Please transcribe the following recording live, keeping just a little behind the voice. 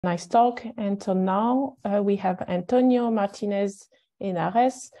nice talk. And so now we have Antonio Martinez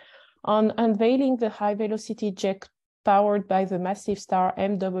Henares on unveiling the high-velocity jet powered by the massive star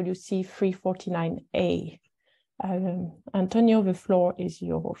MWC349A. Antonio, the floor is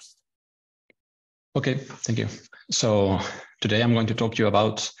yours. Okay, thank you. So today I'm going to talk to you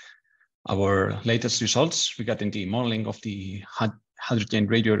about our latest results regarding the modeling of the hydrogen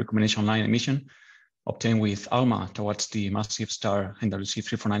radio recombination line emission obtained with ALMA towards the massive star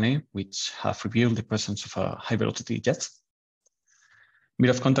MWC349A, which have revealed the presence of a high-velocity jet. A bit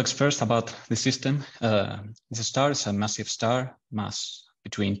of context first about the system. This star is a massive star, mass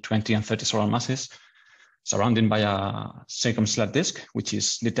between 20 and 30 solar masses, surrounded by a circumstellar disk, which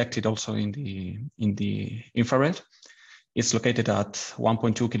is detected also in the infrared. It's located at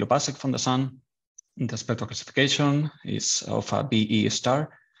 1.2 kiloparsec from the sun. The spectral classification is of a BE star,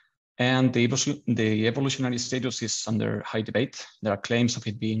 and the evolutionary status is under high debate. There are claims of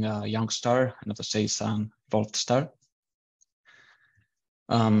it being a young star, and others say it's an evolved star.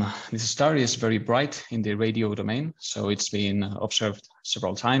 This star is very bright in the radio domain, so it's been observed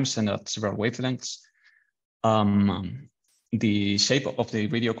several times and at several wavelengths. The shape of the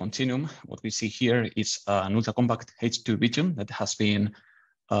radio continuum, what we see here is an ultra-compact H2 region that has been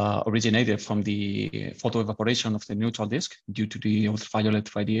originated from the photoevaporation of the neutral disk due to the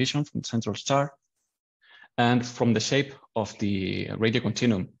ultraviolet radiation from the central star. And from the shape of the radio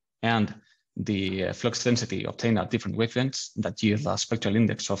continuum and the flux density obtained at different wavelengths that yield a spectral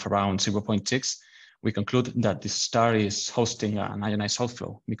index of around 0.6, we conclude that this star is hosting an ionized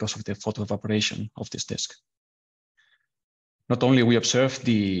outflow because of the photoevaporation of this disk. Not only we observe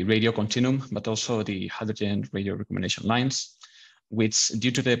the radio continuum, but also the hydrogen radio recombination lines, which,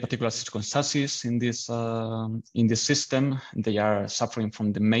 due to the particular circumstances in this system, they are suffering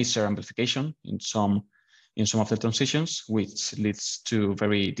from the Maser amplification in some of the transitions, which leads to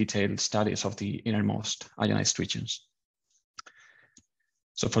very detailed studies of the innermost ionized regions.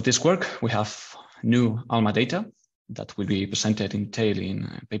 So for this work, we have new ALMA data that will be presented in detail in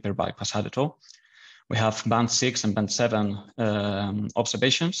a paper by Prasad et al. We have band 6 and band 7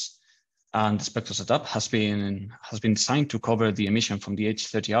 observations, and the spectral setup has been designed to cover the emission from the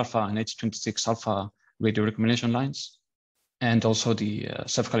H30 alpha and H26 alpha radio recombination lines. And also the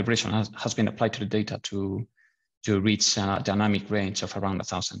self-calibration has been applied to the data to reach a dynamic range of around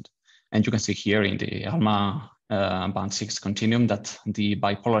 1,000. And you can see here in the ALMA band 6 continuum that the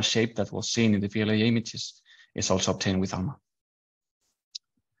bipolar shape that was seen in the VLA images is also obtained with ALMA.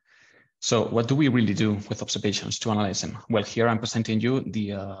 So what do we really do with observations to analyze them? Well, here I'm presenting you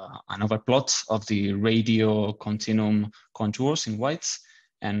another plot of the radio continuum contours in whites,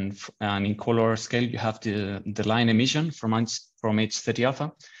 and in color scale, you have the line emission from H30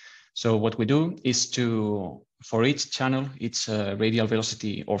 alpha. So what we do is for each channel, each radial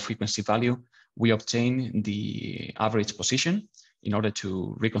velocity or frequency value, we obtain the average position in order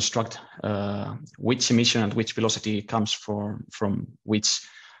to reconstruct which emission and which velocity comes from which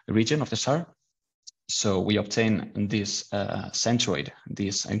region of the star. So we obtain this centroid,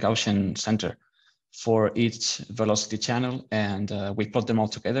 this Gaussian center for each velocity channel, and we plot them all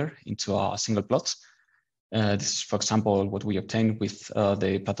together into a single plot. This is, for example, what we obtained with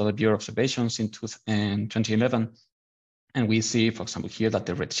the Plateau Bureau observations in 2011. And we see, for example, here that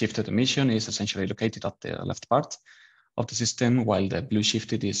the redshifted emission is essentially located at the left part of the system, while the blue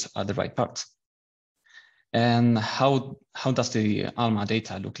shifted is at the right part. And how does the ALMA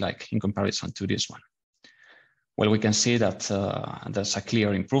data look like in comparison to this one? Well, we can see that there's a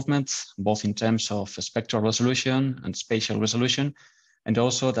clear improvement, both in terms of spectral resolution and spatial resolution, and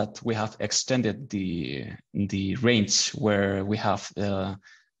also that we have extended the range where we have the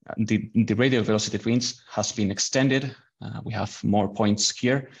radial velocity range has been extended. We have more points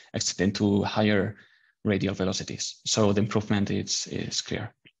here extended to higher radial velocities. So the improvement is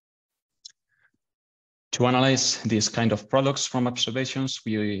clear. To analyze these kind of products from observations,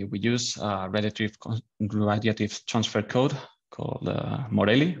 we use a radiative transfer code called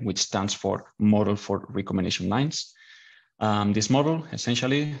MORELI, which stands for Model for Recombination Lines. This model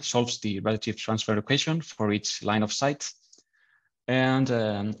essentially solves the radiative transfer equation for each line of sight. And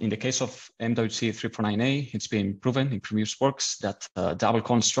in the case of MWC349A, it's been proven in previous works that double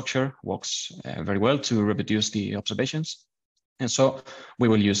cone structure works very well to reproduce the observations. And so we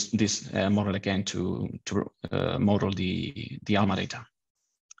will use this model again to model the ALMA data.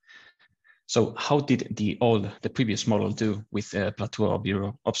 So how did the previous model do with Plateau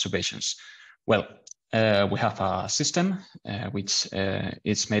Bureau observations? Well, we have a system which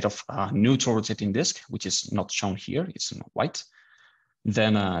is made of a neutral rotating disk, which is not shown here, it's in white.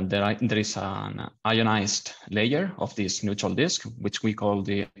 Then there is an ionized layer of this neutral disk, which we call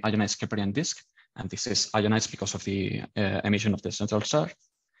the ionized Keplerian disk. And this is ionized because of the emission of the central star.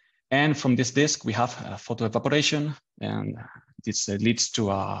 And from this disk, we have photoevaporation, and this leads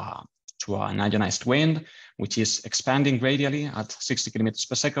to an ionized wind, which is expanding radially at 60 kilometers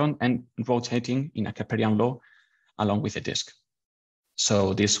per second and rotating in a Keplerian law along with the disk.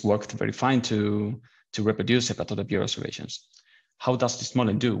 So this worked very fine to reproduce the Plateau de Biot observations. How does this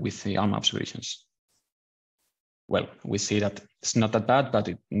model do with the ALMA observations? Well, we see that it's not that bad, but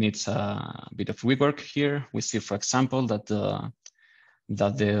it needs a bit of rework here. We see, for example, that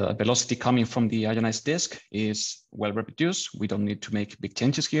the velocity coming from the ionized disk is well reproduced. We don't need to make big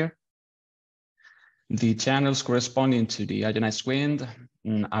changes here. The channels corresponding to the ionized wind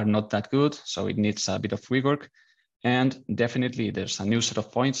are not that good, so it needs a bit of rework. And definitely there's a new set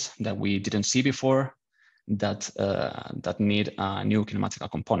of points that we didn't see before that need a new kinematical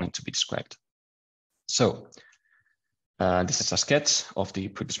component to be described. So this is a sketch of the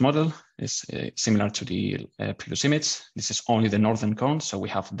previous model. It's similar to the previous image. This is only the northern cone. So we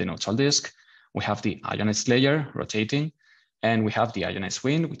have the neutral disk, we have the ionized layer rotating, and we have the ionized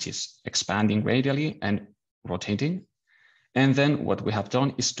wind, which is expanding radially and rotating. And then what we have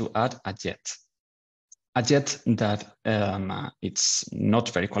done is to add a jet that it's not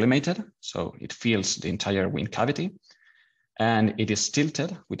very collimated. So it fills the entire wind cavity. And it is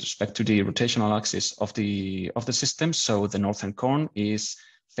tilted with respect to the rotational axis of the system. So the northern cone is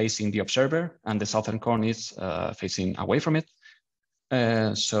facing the observer and the southern cone is facing away from it.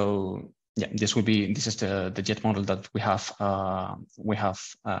 So yeah, this is the jet model that we have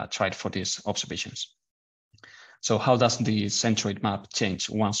tried for these observations. So how does the centroid map change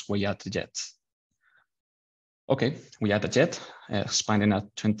once we add the jet? Okay, we add a jet expanding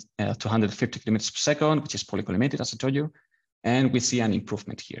at 250 kilometers per second, which is polycollimated, as I told you. And we see an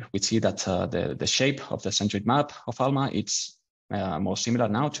improvement here. We see that the shape of the centroid map of ALMA, it's more similar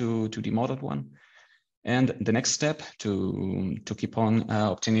now to the modeled one. And the next step to keep on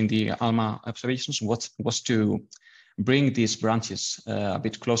obtaining the ALMA observations was to bring these branches a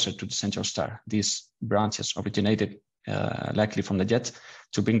bit closer to the central star. These branches originated likely from the jet,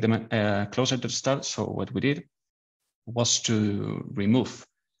 to bring them closer to the star. So what we did was to remove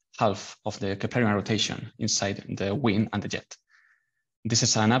half of the Keplerian rotation inside the wind and the jet. This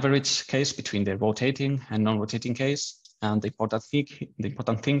is an average case between the rotating and non-rotating case. And the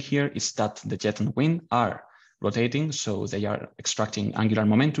important thing here is that the jet and wind are rotating, so they are extracting angular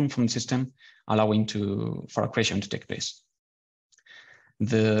momentum from the system, allowing for accretion to take place.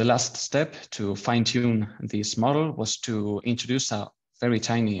 The last step to fine-tune this model was to introduce a very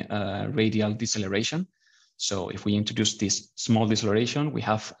tiny radial deceleration. So if we introduce this small deceleration, we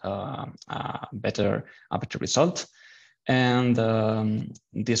have a better result. And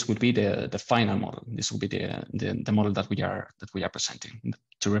this would be the final model. This will be the model that we are presenting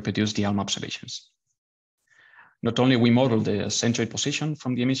to reproduce the ALMA observations. Not only we model the centroid position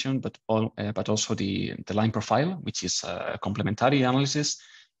from the emission, but also the line profile, which is a complementary analysis,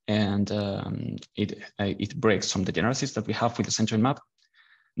 and it breaks from the degeneracies that we have with the centroid map.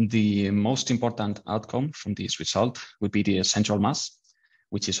 The most important outcome from this result would be the central mass,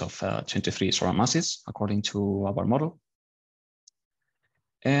 which is of 23 solar masses, according to our model.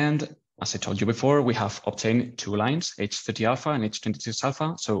 And as I told you before, we have obtained two lines, H30 alpha and H26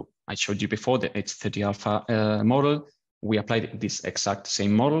 alpha. So I showed you before the H30 alpha model. We applied this exact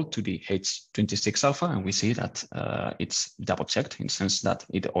same model to the H26 alpha, and we see that it's double checked in the sense that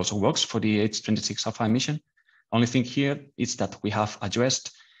it also works for the H26 alpha emission. Only thing here is that we have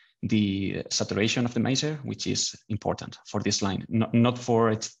addressed the saturation of the maser, which is important for this line, not for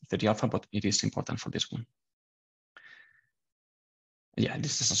H30 alpha, but it is important for this one. Yeah,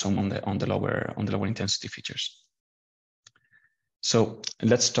 this is some on the lower intensity features. So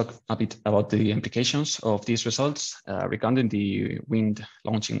let's talk a bit about the implications of these results. Regarding the wind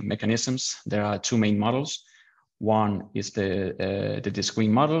launching mechanisms, there are two main models. One is the disk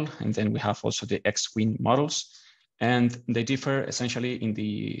wind model, and then we have also the X-wind models. And they differ essentially in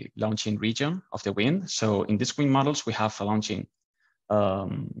the launching region of the wind. So in disk wind models, we have a launching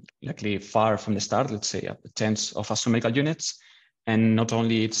likely far from the start, let's say tens of astronomical units. And not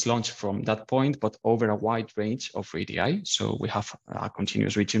only it's launched from that point, but over a wide range of radii. So we have a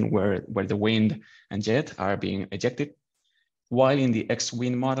continuous region where the wind and jet are being ejected. While in the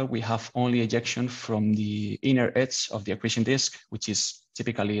X-wind model, we have only ejection from the inner edge of the accretion disk, which is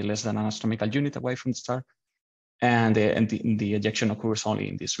typically less than an astronomical unit away from the star. And the ejection occurs only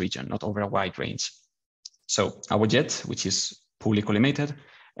in this region, not over a wide range. So our jet, which is poorly collimated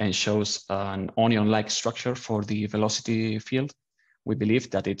and shows an onion-like structure for the velocity field, we believe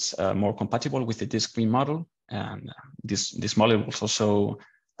that it's more compatible with the disk wind model. And this model was also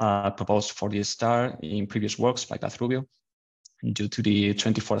proposed for the star in previous works by Beth Rubio due to the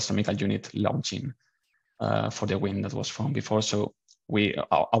 24 astronomical unit launching for the wind that was found before. So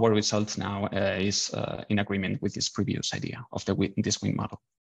our result now is in agreement with this previous idea of this wind model.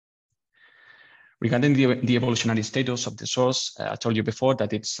 Regarding the evolutionary status of the source, I told you before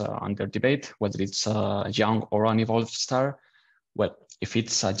that it's under debate whether it's a young or unevolved star. Well, if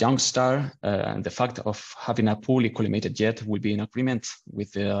it's a young star, the fact of having a poorly collimated jet will be in agreement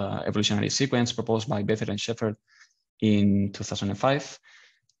with the evolutionary sequence proposed by Bether and Shepherd in 2005,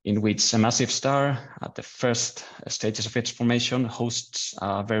 in which a massive star at the first stages of its formation hosts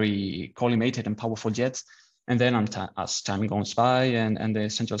a very collimated and powerful jet. And then as time goes by and the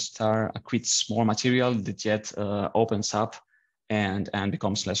central star accretes more material, the jet opens up and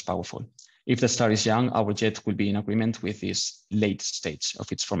becomes less powerful. If the star is young, our jet will be in agreement with this late stage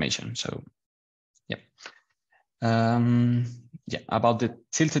of its formation. So, yeah. About the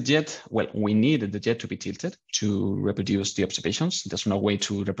tilted jet, well, we need the jet to be tilted to reproduce the observations. There's no way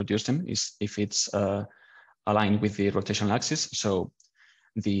to reproduce them if it's aligned with the rotational axis. So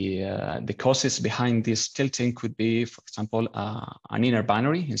the causes behind this tilting could be, for example, an inner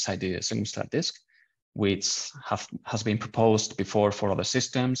binary inside the single star disk, which has been proposed before for other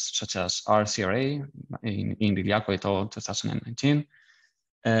systems, such as RCRA in Liliaco et al. 2019.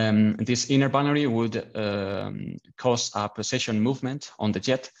 This inner binary would cause a precession movement on the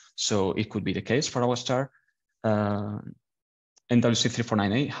jet, so it could be the case for our star.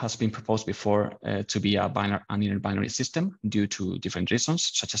 MWC349A has been proposed before to be an inner binary system due to different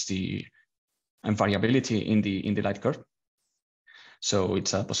reasons, such as the variability in the light curve. So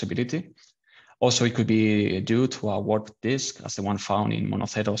it's a possibility. Also, it could be due to a warped disk, as the one found in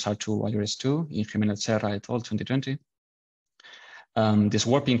Monoceros R2 IRS2 in Jimenez Serra et al. 2020. This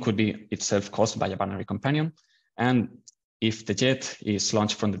warping could be itself caused by a binary companion. And if the jet is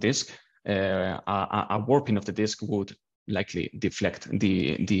launched from the disk, a warping of the disk would likely deflect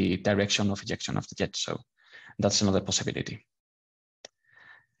the direction of ejection of the jet. So that's another possibility.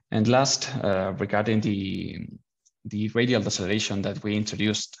 And last, regarding the radial deceleration that we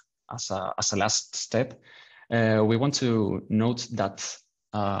introduced as a last step, we want to note that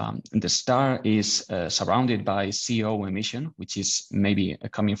the star is surrounded by CO emission, which is maybe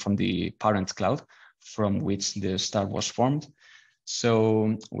coming from the parent cloud from which the star was formed.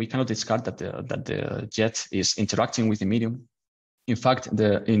 So we cannot discard that the jet is interacting with the medium. In fact,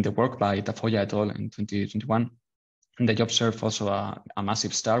 in the work by Tafoya et al. In 2021, they observed also a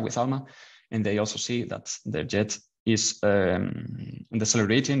massive star with ALMA, and they also see that the jet is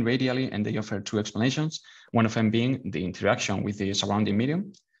decelerating radially, and they offer two explanations, one of them being the interaction with the surrounding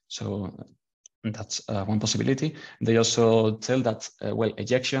medium. So that's one possibility. They also tell that, well,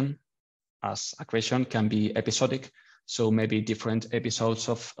 ejection as accretion can be episodic. So maybe different episodes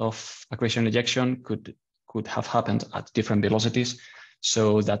of accretion ejection could have happened at different velocities.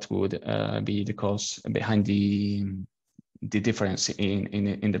 So that would be the cause behind the difference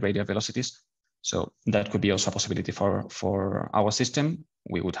in the radial velocities. So that could be also a possibility for our system.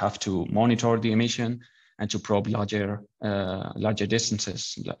 We would have to monitor the emission and to probe larger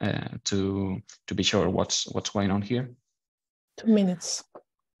distances to be sure what's going on here. 2 minutes.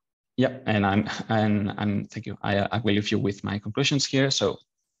 Yeah, and I'm thank you. I will leave you with my conclusions here. So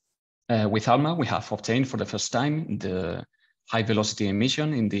with ALMA, we have obtained for the first time the high velocity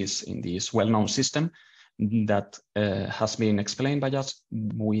emission in this well-known system that has been explained by us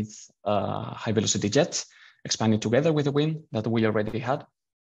with high velocity jets expanding together with the wind that we already had.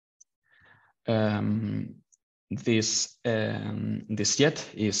 This jet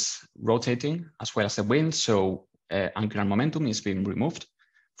is rotating as well as the wind, so angular momentum is being removed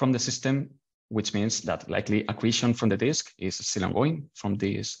from the system, which means that likely accretion from the disk is still ongoing from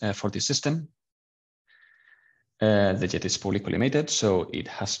this for this system. The jet is fully collimated, so it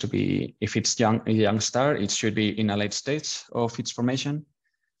has to be, if it's a young star, it should be in a late stage of its formation.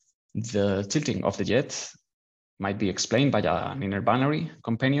 The tilting of the jet might be explained by an inner binary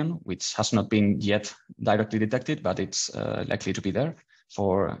companion, which has not been yet directly detected, but it's likely to be there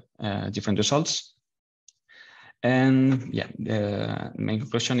for different results. And yeah, the main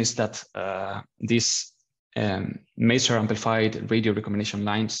conclusion is that these maser amplified radio recombination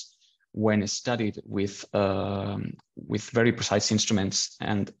lines, when studied with very precise instruments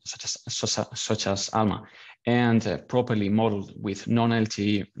and such as ALMA, and properly modeled with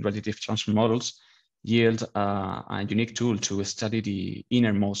non-LTE relative transfer models, yield a unique tool to study the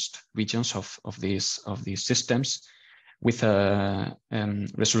innermost regions of these systems with a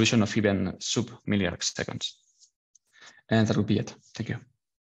resolution of even sub-milliarc seconds. And that would be it. Thank you.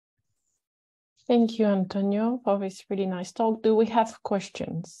 Thank you, Antonio, for this really nice talk. Do we have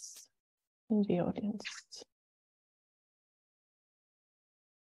questions in the audience?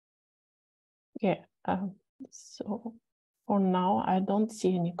 Yeah, so for now, I don't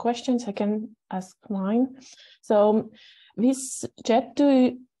see any questions. I can ask mine. So this jet,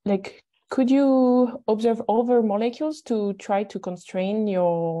 could you observe other molecules to try to constrain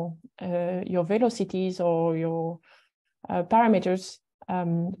your velocities or your parameters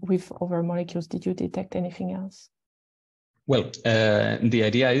with other molecules? Did you detect anything else? Well, the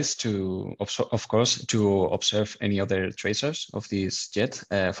idea is to, of course, to observe any other tracers of this jet.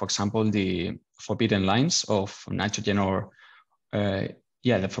 For example, the forbidden lines of nitrogen or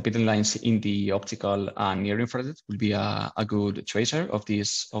the forbidden lines in the optical and near infrared will be a good tracer of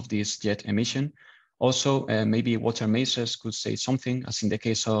this jet emission. Also, maybe water masers could say something, as in the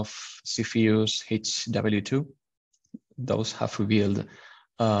case of Cepheus HW2. Those have revealed,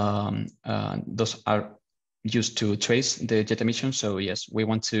 those are used to trace the jet emission. So yes, we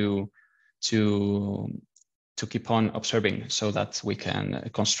want to keep on observing so that we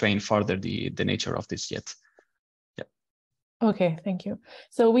can constrain further the nature of this jet. Yeah. Okay, thank you.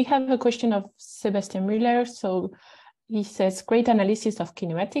 So we have a question of Sebastian Müller. So he says, great analysis of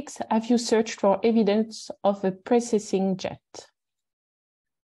kinematics. Have you searched for evidence of a precessing jet?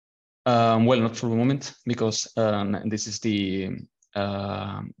 Well, not for the moment, because this is the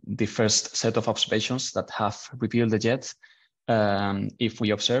first set of observations that have revealed the jet. If we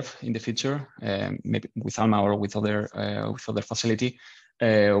observe in the future, maybe with ALMA or with other facility,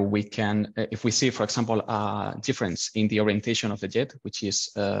 we can, if we see, for example, a difference in the orientation of the jet, which is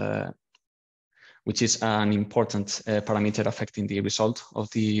an important parameter affecting the result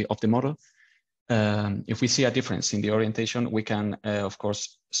of the model. If we see a difference in the orientation, we can, of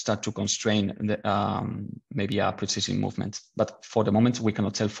course, start to constrain maybe a precessing movement. But for the moment, we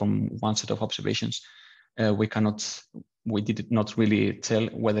cannot tell from one set of observations. We did not really tell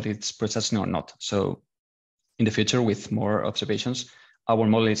whether it's precessing or not. So in the future, with more observations, our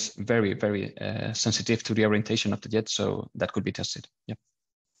model is very, very sensitive to the orientation of the jet. So that could be tested. Yeah.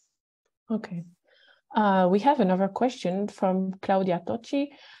 Okay. We have another question from Claudia Tocci.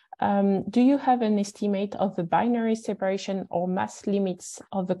 Do you have an estimate of the binary separation or mass limits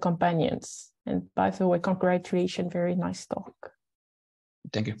of the companions? And by the way, congratulations, very nice talk.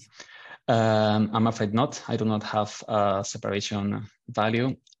 Thank you. I'm afraid not. I do not have a separation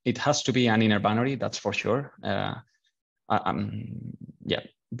value. It has to be an inner binary, that's for sure. Yeah,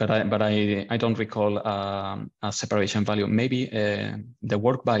 but I don't recall a separation value. Maybe the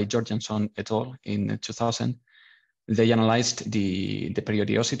work by Jorgensen et al. In 2000. They analyzed the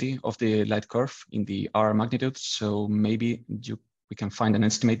periodicity of the light curve in the R magnitude. So maybe we can find an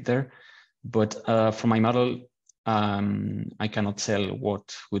estimate there. But for my model, I cannot tell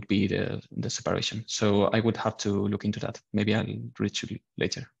what would be the separation. So I would have to look into that. Maybe I'll reach you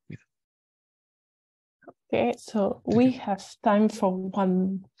later. Okay, so we have time for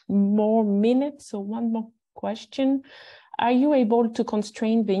one more minute. So one more question. Are you able to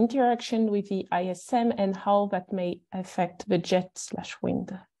constrain the interaction with the ISM and how that may affect the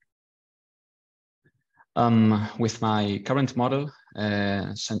jet/wind? With my current model,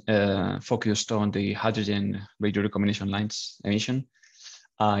 focused on the hydrogen radio recombination lines emission,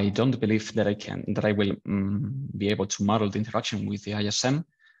 I don't believe that I will be able to model the interaction with the ISM,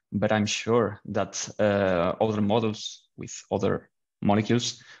 but I'm sure that other models with other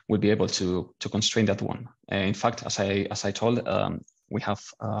molecules will be able to constrain that one. In fact, as I told, we have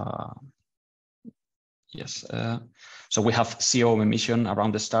so we have CO emission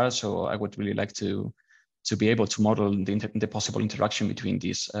around the star. So I would really like to be able to model the possible interaction between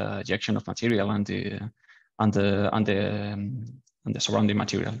this ejection of material and the surrounding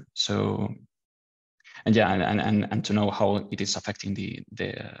material. So and to know how it is affecting the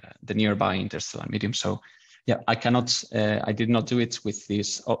nearby interstellar medium. So yeah, I did not do it with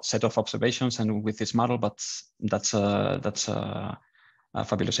this set of observations and with this model, but that's a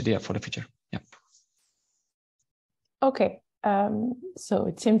fabulous idea for the future. Yeah. Okay, so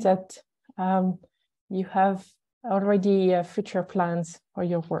it seems that you have already future plans for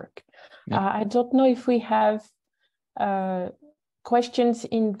your work. Yeah. I don't know if we have questions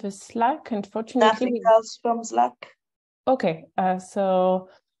in the Slack, unfortunately. Nothing else from Slack. Okay, so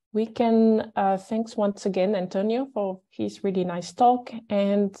we can thanks once again, Antonio, for his really nice talk,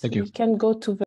 and we can go to the